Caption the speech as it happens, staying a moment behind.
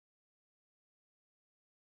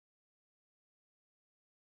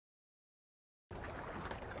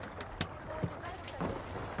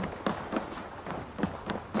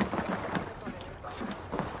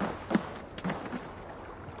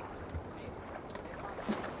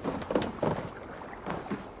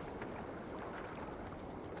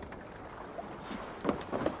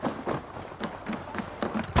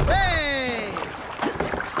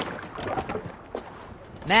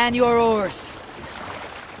Man your oars.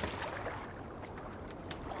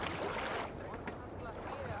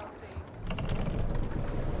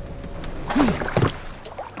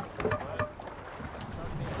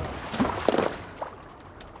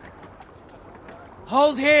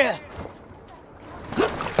 Hold here!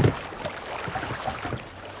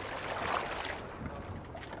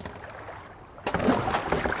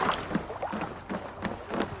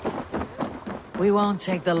 We won't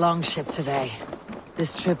take the long ship today.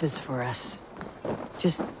 This trip is for us.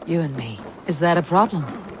 Just you and me. Is that a problem?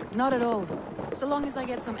 Not at all. So long as I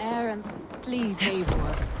get some air and... Please,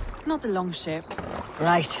 Eivor. Not the long ship.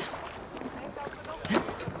 Right.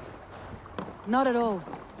 Not at all.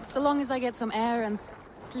 So long as I get some air and...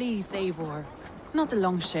 Please, Eivor. Not the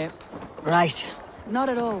long ship. Right. Not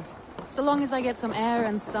at all. So long as I get some air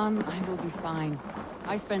and sun, I will be fine.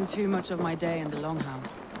 I spend too much of my day in the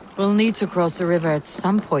longhouse. We'll need to cross the river at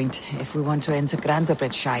some point if we want to enter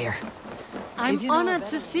Grantebridgeshire. I'm honored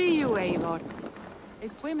to see you, Eivor.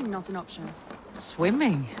 Is swimming not an option?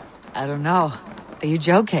 Swimming? I don't know. Are you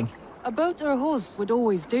joking? A boat or a horse would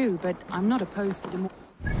always do, but I'm not opposed to the more...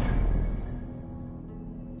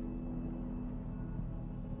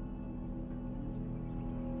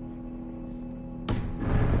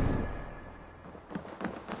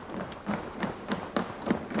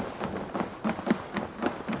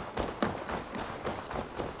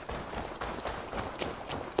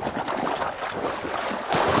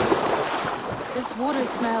 This water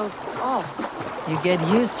smells off. You get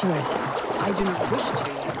used to it. I do not wish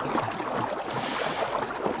to.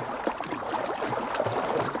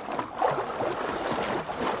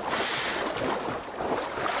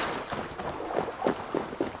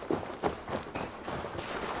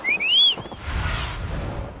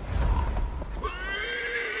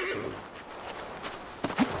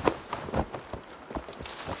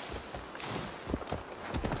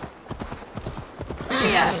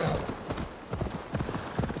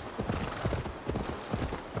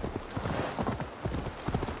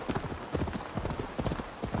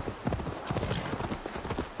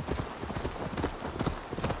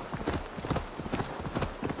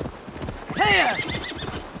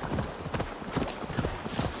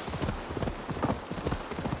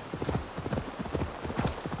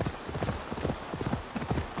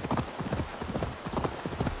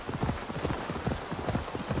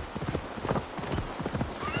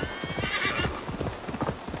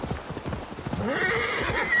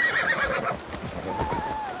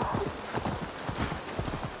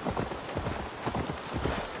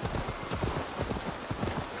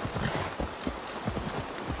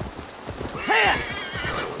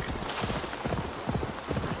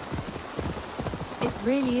 It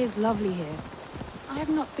really is lovely here. I have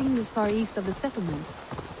not been this far east of the settlement.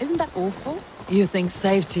 Isn't that awful? You think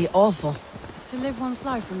safety awful? To live one's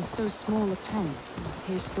life in so small a pen, and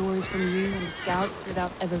hear stories from you and the scouts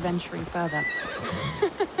without ever venturing further.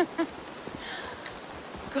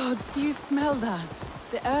 Gods, do you smell that?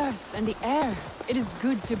 The earth and the air. It is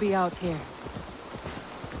good to be out here.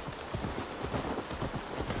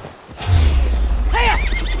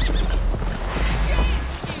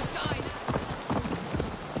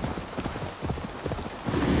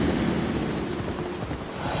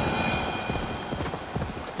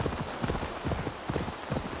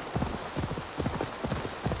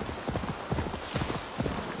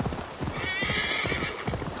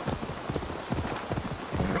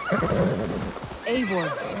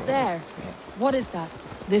 Eivor, there. What is that?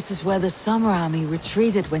 This is where the Summer Army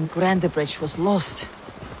retreated when Grantebridge was lost.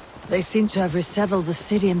 They seem to have resettled the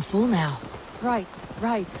city in full now. Right.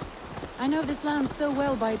 I know this land so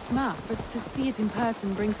well by its map, but to see it in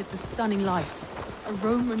person brings it to stunning life. A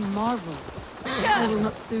Roman marvel. I will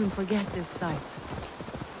not soon forget this sight.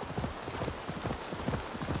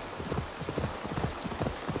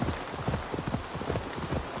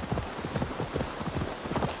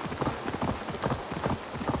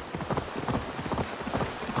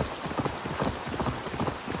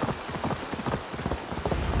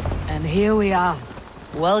 And here we are.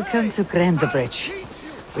 Welcome to Grantebridge.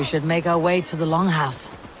 We should make our way to the Longhouse.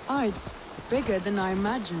 Oh, it's bigger than I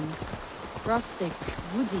imagined. Rustic,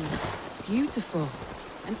 woody, beautiful.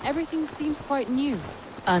 And everything seems quite new.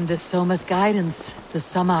 Under Soma's guidance, the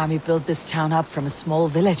Summer Army built this town up from a small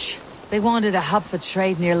village. They wanted a hub for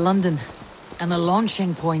trade near London, and a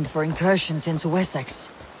launching point for incursions into Wessex.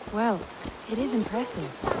 Well, it is impressive.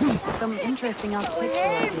 Some interesting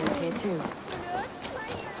architectural ideas here too.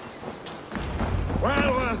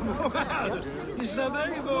 Well, is that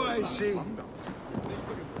Eivor, I see?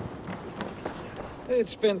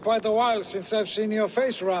 It's been quite a while since I've seen your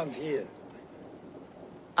face around here.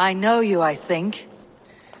 I know you, I think.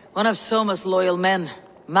 One of Soma's loyal men.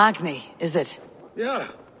 Magni, is it? Yeah,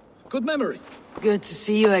 good memory. Good to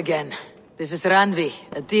see you again. This is Ranvi,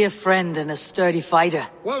 a dear friend and a sturdy fighter.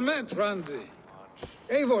 Well met, Randy.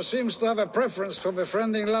 Eivor seems to have a preference for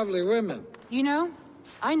befriending lovely women. You know,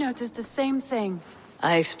 I noticed the same thing.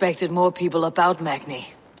 I expected more people about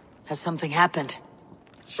Magni. Has something happened?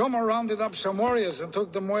 Soma rounded up some warriors and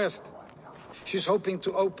took them west. She's hoping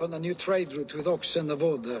to open a new trade route with Ox and the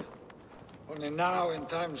Wood there. Only now, in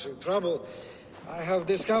times of trouble, I have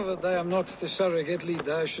discovered I am not the surrogate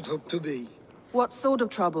leader I should hope to be. What sort of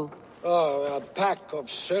trouble? Oh, a pack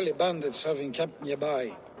of surly bandits have encamped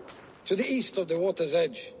nearby. To the east of the water's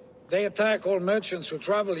edge. They attack all merchants who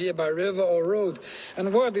travel here by river or road,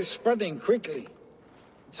 and word is spreading quickly.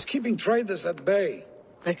 It's keeping traders at bay.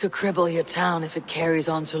 That could cripple your town if it carries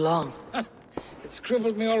on too long. It's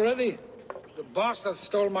crippled me already. The bastard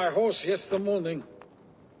stole my horse yesterday morning.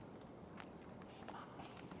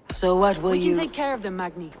 So what will you... We can take care of them,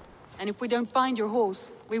 Magni. And if we don't find your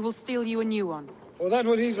horse, we will steal you a new one. Well, that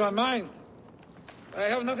would ease my mind. I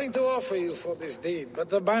have nothing to offer you for this deed, but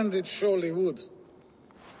the bandits surely would.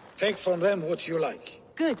 Take from them what you like.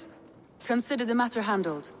 Good. Consider the matter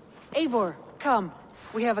handled. Eivor, come.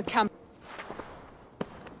 We have a camp.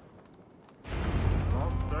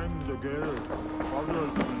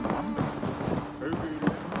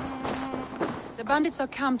 The bandits are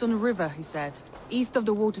camped on a river, he said, east of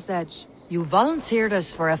the water's edge. You volunteered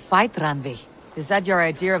us for a fight, Ranvi. Is that your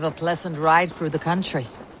idea of a pleasant ride through the country?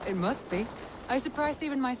 It must be. I surprised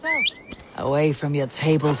even myself. Away from your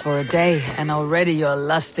table for a day, and already you're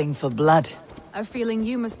lusting for blood. A feeling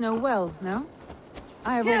you must know well, no?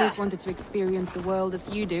 I have always wanted to experience the world as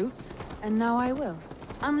you do, and now I will.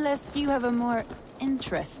 Unless you have a more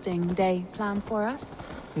interesting day planned for us.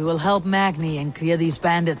 We will help Magni and clear these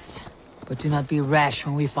bandits. But do not be rash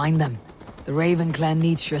when we find them. The Raven clan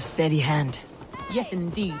needs your steady hand. Yes,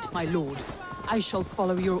 indeed, my lord. I shall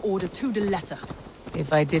follow your order to the letter.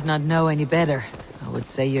 If I did not know any better, I would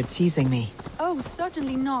say you're teasing me. Oh,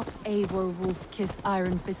 certainly not, Eivor wolf-kissed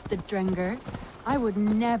iron-fisted Drenger. I would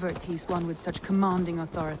never tease one with such commanding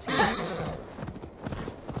authority.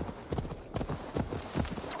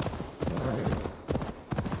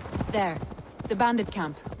 There, the bandit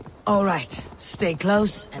camp. All right, stay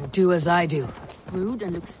close and do as I do. Rude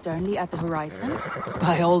and look sternly at the horizon.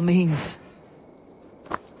 By all means.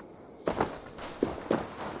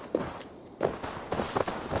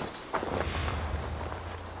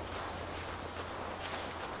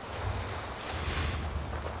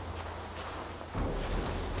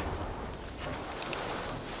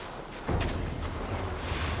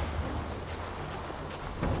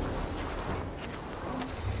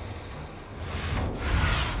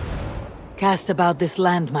 Cast about this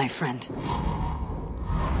land, my friend.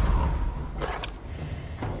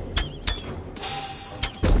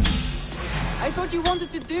 I thought you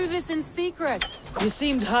wanted to do this in secret. You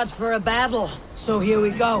seemed hot for a battle, so here we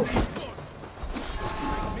go.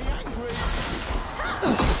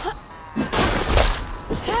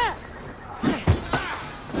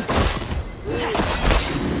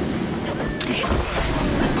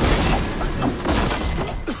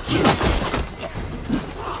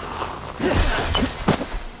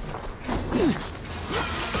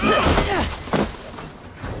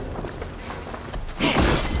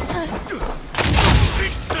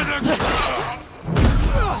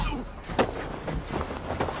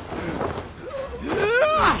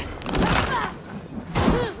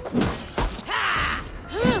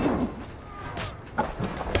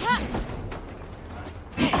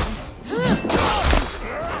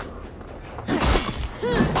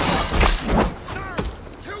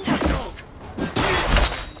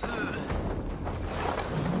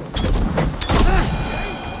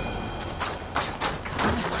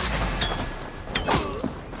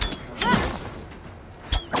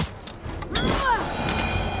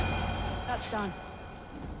 Done.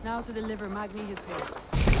 Now to deliver Magni his horse.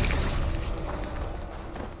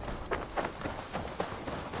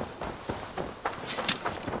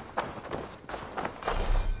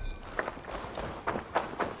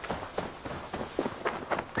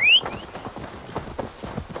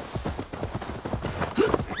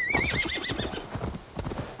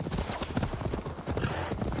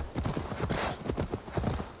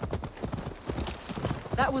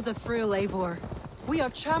 That was a thrill, Eivor. We are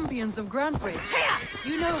champions of Grantbridge. Do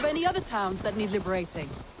you know of any other towns that need liberating?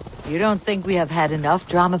 You don't think we have had enough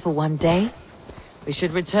drama for one day? We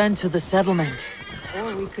should return to the settlement.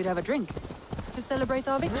 Or we could have a drink to celebrate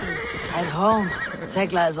our victory. At home,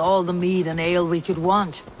 Tekla has all the mead and ale we could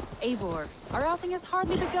want. Eivor, our outing has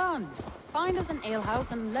hardly begun. Find us an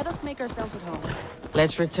alehouse and let us make ourselves at home.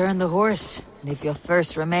 Let's return the horse, and if your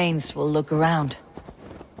thirst remains, we'll look around.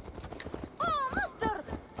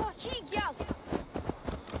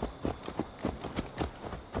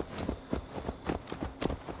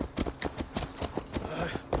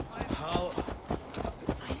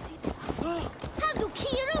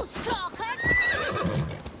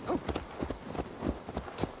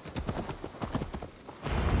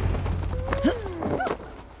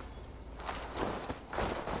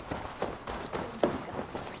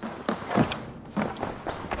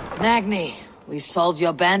 Magni, we solved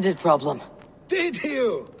your bandit problem. Did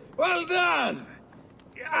you? Well done!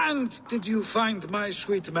 And did you find my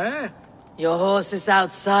sweet mare? Your horse is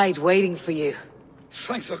outside waiting for you.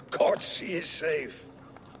 Thank the gods she is safe.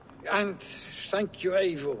 And thank you,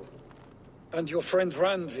 Eivor. And your friend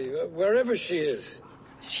Randvi, wherever she is.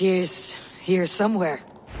 She's here somewhere.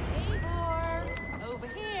 Eivor! Over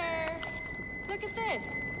here! Look at this!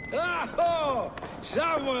 Oh!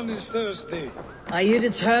 Someone is thirsty. Are you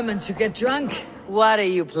determined to get drunk? What are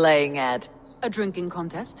you playing at? A drinking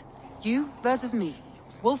contest. You versus me.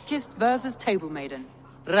 Wolf-kissed versus table maiden.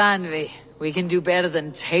 Randvi, we can do better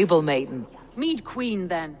than table maiden. Mead queen,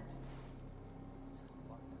 then.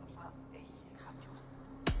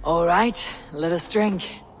 All right, let us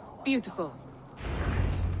drink. Beautiful.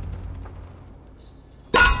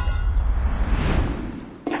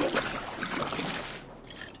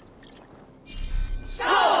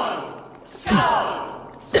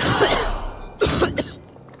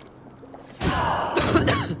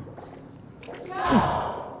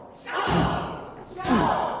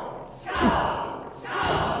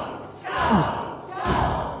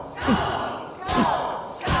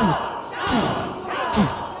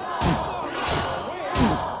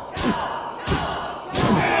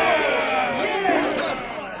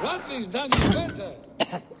 Randvi's done you better.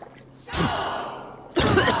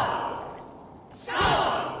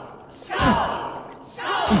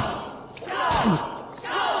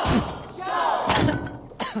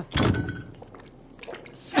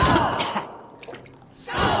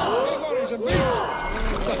 Eivor is a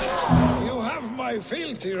bitch. You have my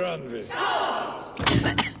fealty, Randvi.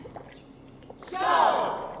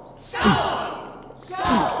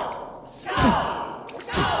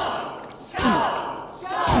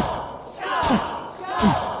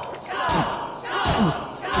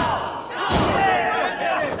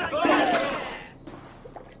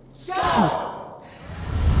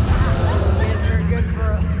 Guess we're good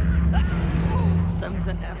for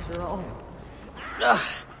something after all.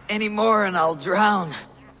 Any more and I'll drown.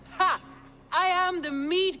 Ha! I am the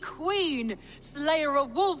mead queen, slayer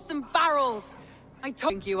of wolves and barrels. I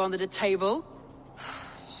told you under the table.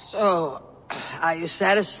 So, are you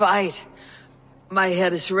satisfied? My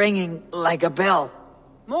head is ringing like a bell.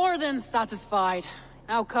 More than satisfied.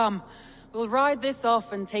 Now come, we'll ride this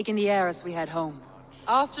off and take in the air as we head home.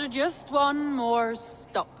 After just one more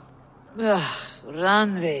stop.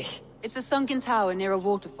 Randvi. It's a sunken tower near a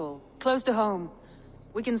waterfall, close to home.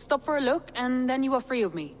 We can stop for a look, and then you are free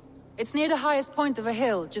of me. It's near the highest point of a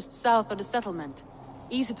hill, just south of the settlement.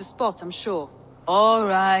 Easy to spot, I'm sure. All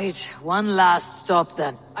right, one last stop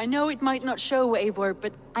then. I know it might not show, Eivor,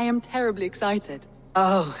 but I am terribly excited.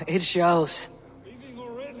 Oh, it shows. Leaving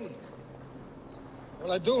already?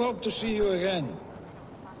 Well, I do hope to see you again.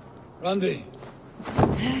 Randvi.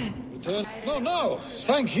 Return. No,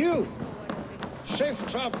 thank you. Safe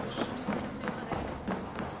travels.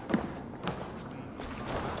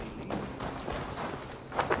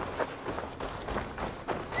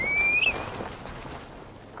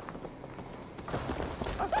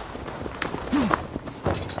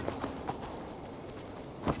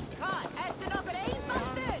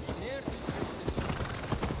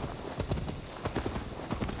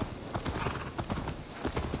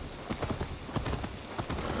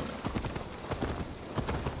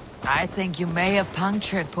 I think you may have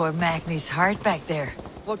punctured poor Magni's heart back there.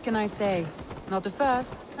 What can I say? Not the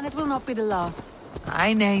first, and it will not be the last.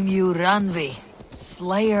 I name you Randvi,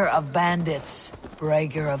 slayer of bandits,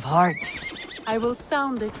 breaker of hearts. I will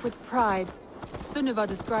sound it with pride. Sunniva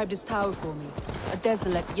described this tower for me. A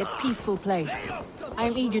desolate yet peaceful place. I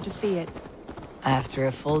am eager to see it. After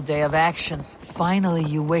a full day of action, finally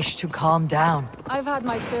you wish to calm down. I've had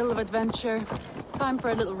my fill of adventure. Time for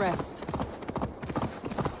a little rest.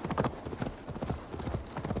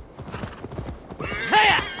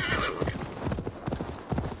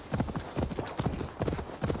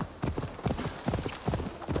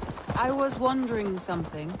 I was wondering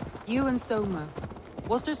something. You and Soma.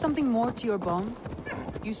 Was there something more to your bond?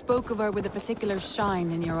 You spoke of her with a particular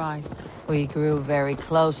shine in your eyes. We grew very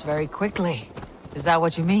close very quickly. Is that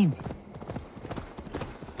what you mean?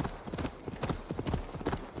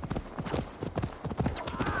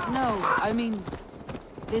 No, I mean,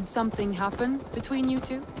 did something happen between you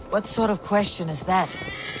two? What sort of question is that?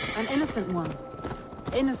 An innocent one.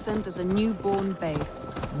 Innocent as a newborn babe.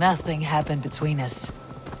 Nothing happened between us.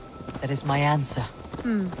 That is my answer.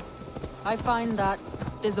 I find that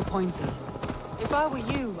disappointing. If I were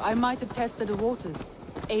you, I might have tested the waters.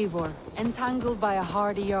 Eivor, entangled by a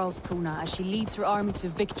hardy Jarlskona as she leads her army to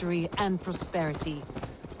victory and prosperity.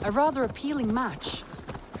 A rather appealing match.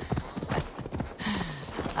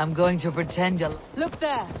 I'm going to pretend you're... Look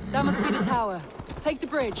there! That must be the tower. Take the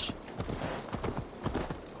bridge.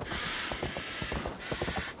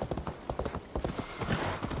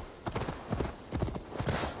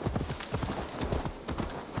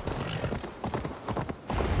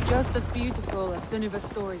 Just as beautiful as Sunniva's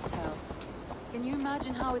stories tell. Can you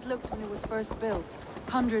imagine how it looked when it was first built,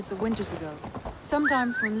 hundreds of winters ago?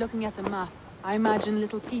 Sometimes when looking at a map, I imagine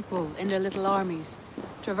little people in their little armies,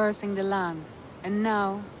 traversing the land. And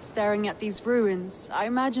now, staring at these ruins, I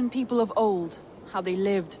imagine people of old, how they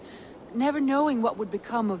lived, never knowing what would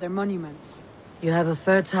become of their monuments. You have a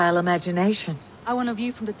fertile imagination. I want a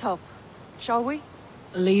view from the top. Shall we?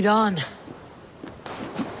 Lead on.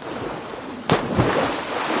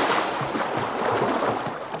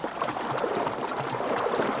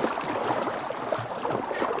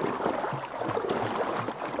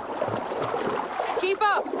 Keep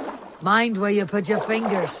up! Mind where you put your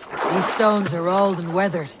fingers. These stones are old and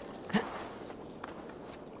weathered.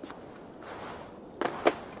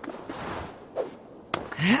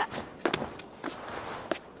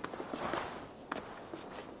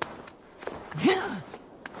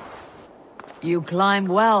 You climb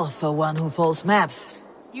well for one who folds maps.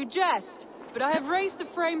 You jest, but I have raised the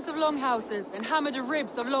frames of longhouses and hammered the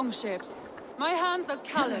ribs of longships. My hands are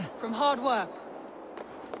calloused from hard work.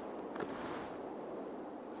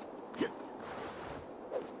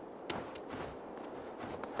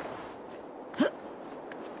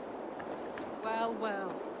 Well,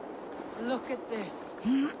 well. Look at this.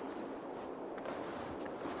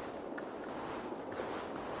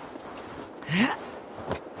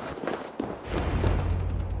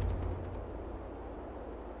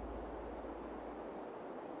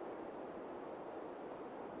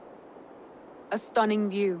 A stunning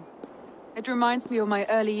view. It reminds me of my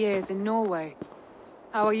early years in Norway.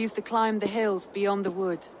 How I used to climb the hills beyond the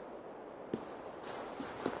wood.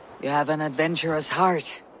 You have an adventurous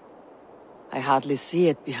heart. I hardly see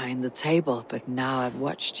it behind the table, but now I've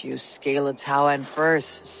watched you scale a tower in furs,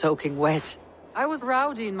 soaking wet. I was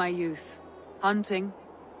rowdy in my youth. Hunting,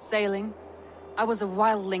 sailing. I was a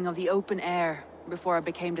wildling of the open air, before I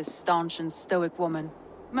became this staunch and stoic woman.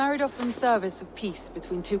 Married off in service of peace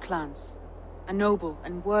between two clans. A noble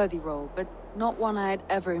and worthy role, but not one I had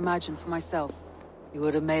ever imagined for myself. You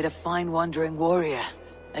would have made a fine wandering warrior.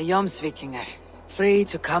 A Jomsvikinger. Free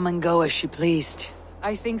to come and go as she pleased.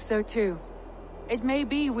 I think so too. It may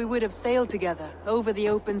be we would have sailed together, over the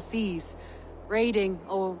open seas, raiding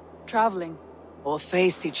or traveling. Or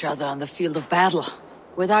faced each other on the field of battle.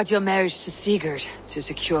 Without your marriage to Sigurd, to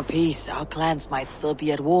secure peace, our clans might still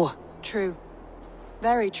be at war. True.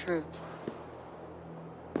 Very true.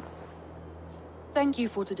 Thank you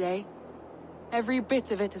for today. Every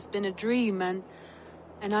bit of it has been a dream, and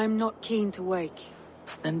I'm not keen to wake.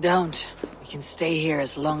 Then don't. We can stay here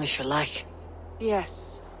as long as you like.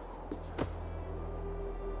 Yes.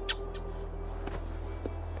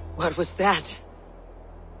 What was that?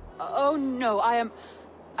 Oh no,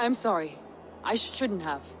 I'm sorry. I shouldn't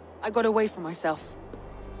have. I got away from myself.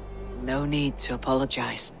 No need to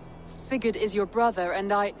apologize. Sigurd is your brother,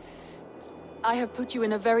 and I have put you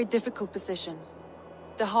in a very difficult position.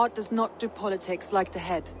 The heart does not do politics like the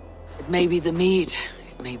head. It may be the meat,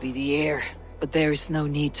 it may be the air, but there is no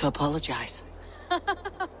need to apologize.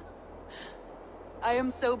 I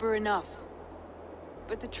am sober enough.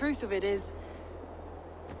 But the truth of it is,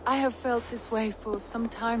 I have felt this way for some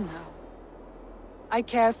time now. I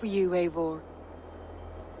care for you, Eivor.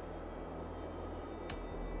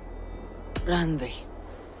 Randvi,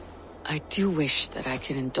 I do wish that I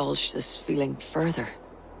could indulge this feeling further.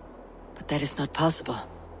 But that is not possible.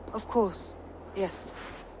 Of course. Yes.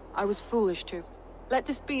 I was foolish to. Let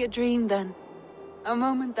this be a dream, then. A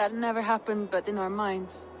moment that never happened but in our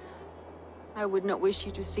minds. I would not wish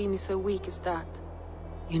you to see me so weak as that.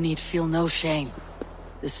 You need feel no shame.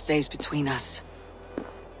 This stays between us.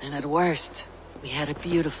 And at worst, we had a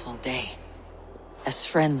beautiful day. As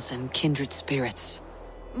friends and kindred spirits.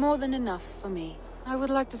 More than enough for me. I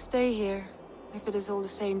would like to stay here, if it is all the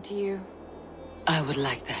same to you. I would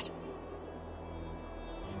like that.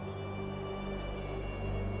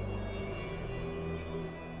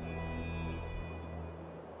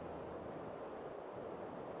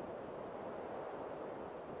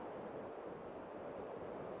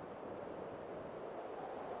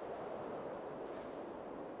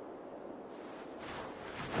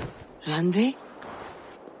 Randvi?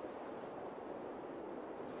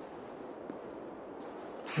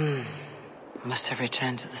 Must have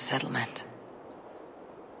returned to the settlement.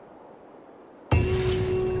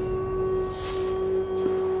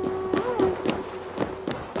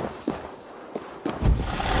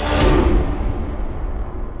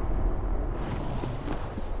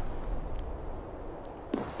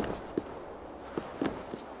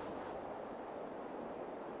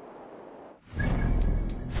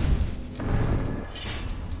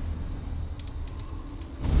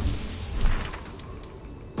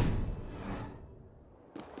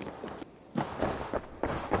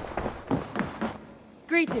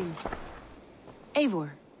 Greetings.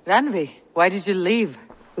 Eivor. Randvi, why did you leave?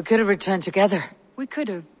 We could have returned together. We could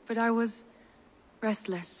have, but I was...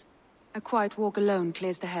 restless. A quiet walk alone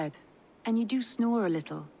clears the head. And you do snore a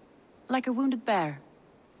little. Like a wounded bear.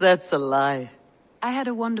 That's a lie. I had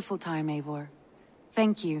a wonderful time, Eivor.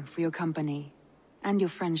 Thank you for your company. And your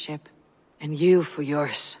friendship. And you for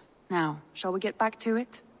yours. Now, shall we get back to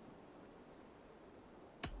it?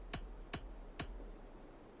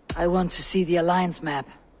 I want to see the Alliance map.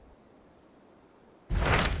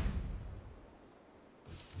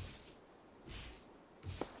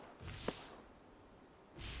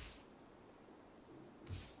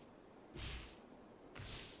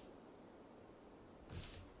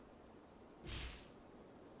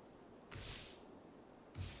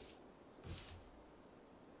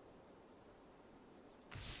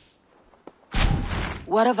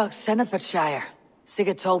 What of Oxenfordshire?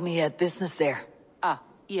 Sigurd told me he had business there. Ah,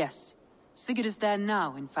 yes. Sigurd is there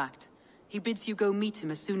now, in fact. He bids you go meet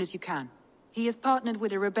him as soon as you can. He has partnered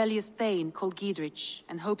with a rebellious Thane called Giedrich,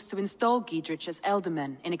 and hopes to install Giedrich as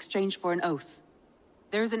Elderman in exchange for an oath.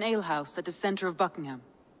 There is an alehouse at the center of Buckingham.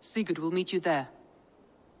 Sigurd will meet you there.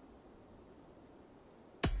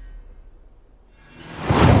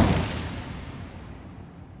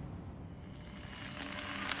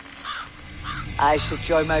 I should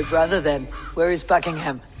join my brother then. Where is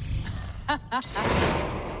Buckingham?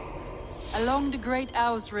 Along the great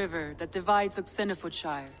Ouse River that divides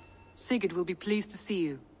Oxenfordshire. Sigurd will be pleased to see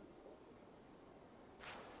you.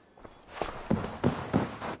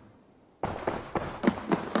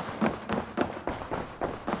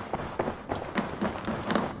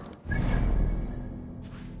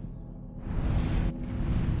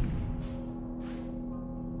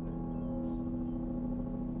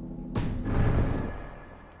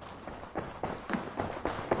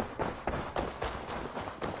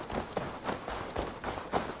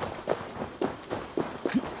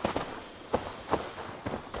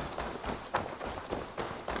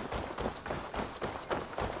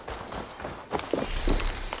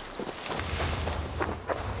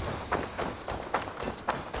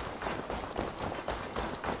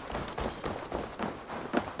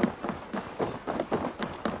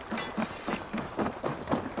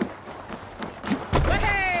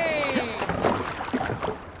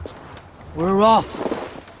 We're off.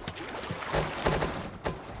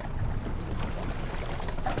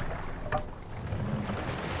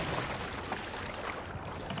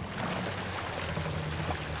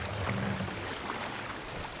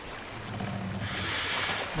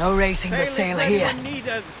 No raising the sail here.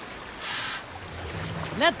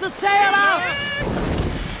 Let the sail out!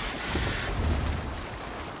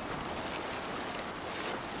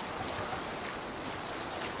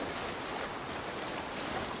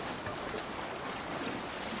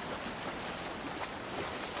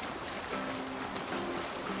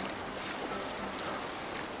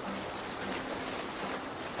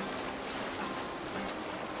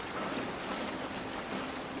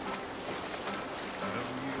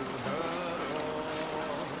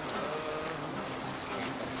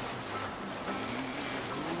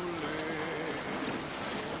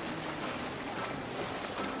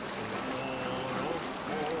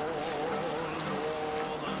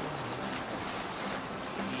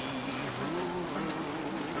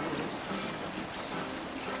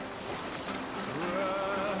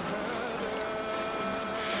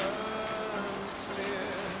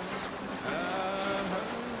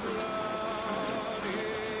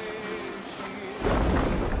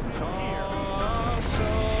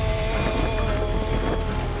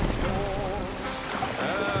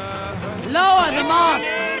 Lower the mast!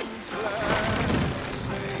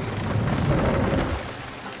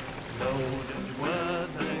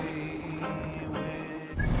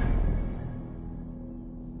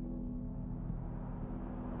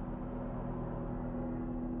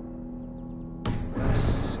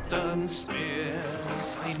 Stern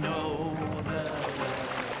spears, they know their way,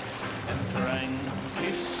 and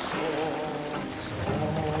Frankish swords.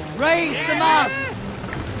 Raise the mast!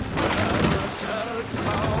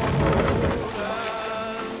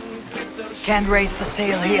 Can't raise the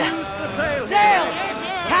sail here. Sail!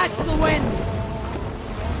 Catch the wind!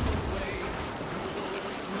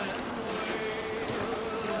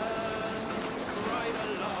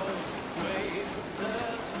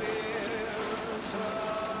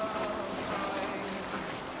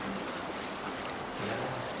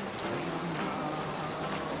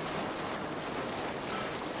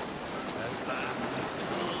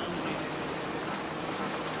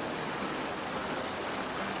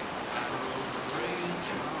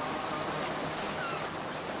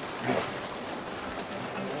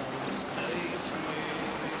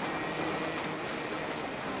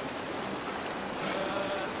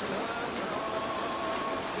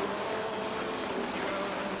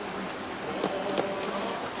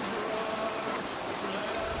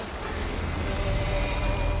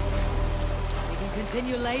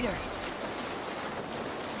 Continue later.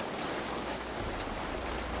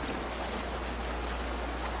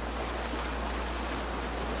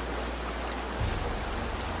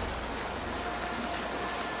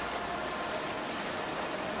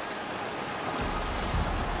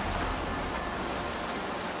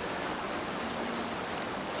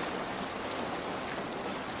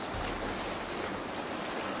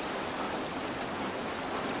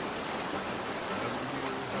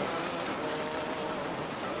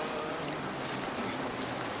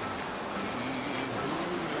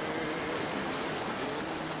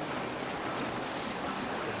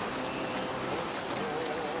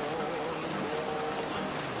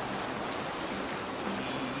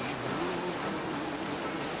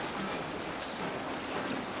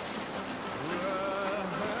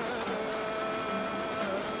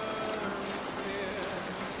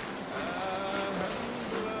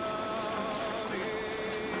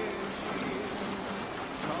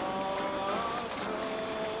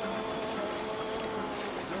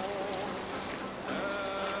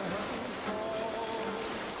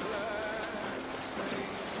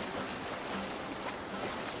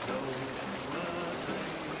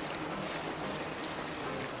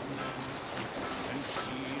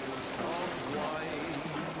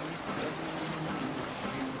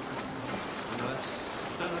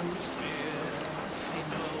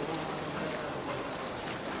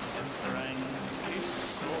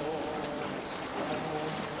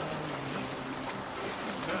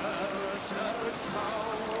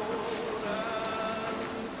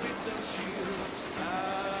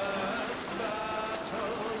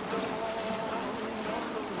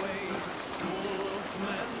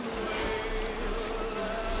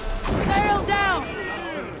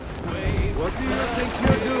 What do you think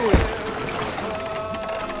you're doing?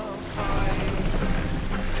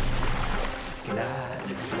 Glad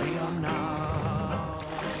we are now.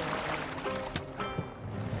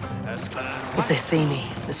 If they see me,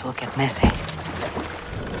 this will get messy.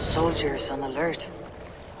 Soldiers on alert.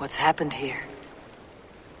 What's happened here?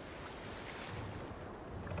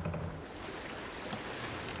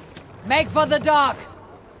 Make for the dock!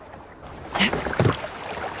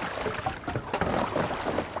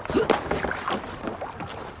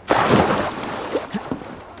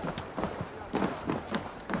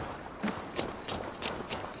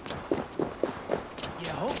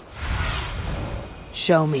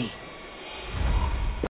 Show me.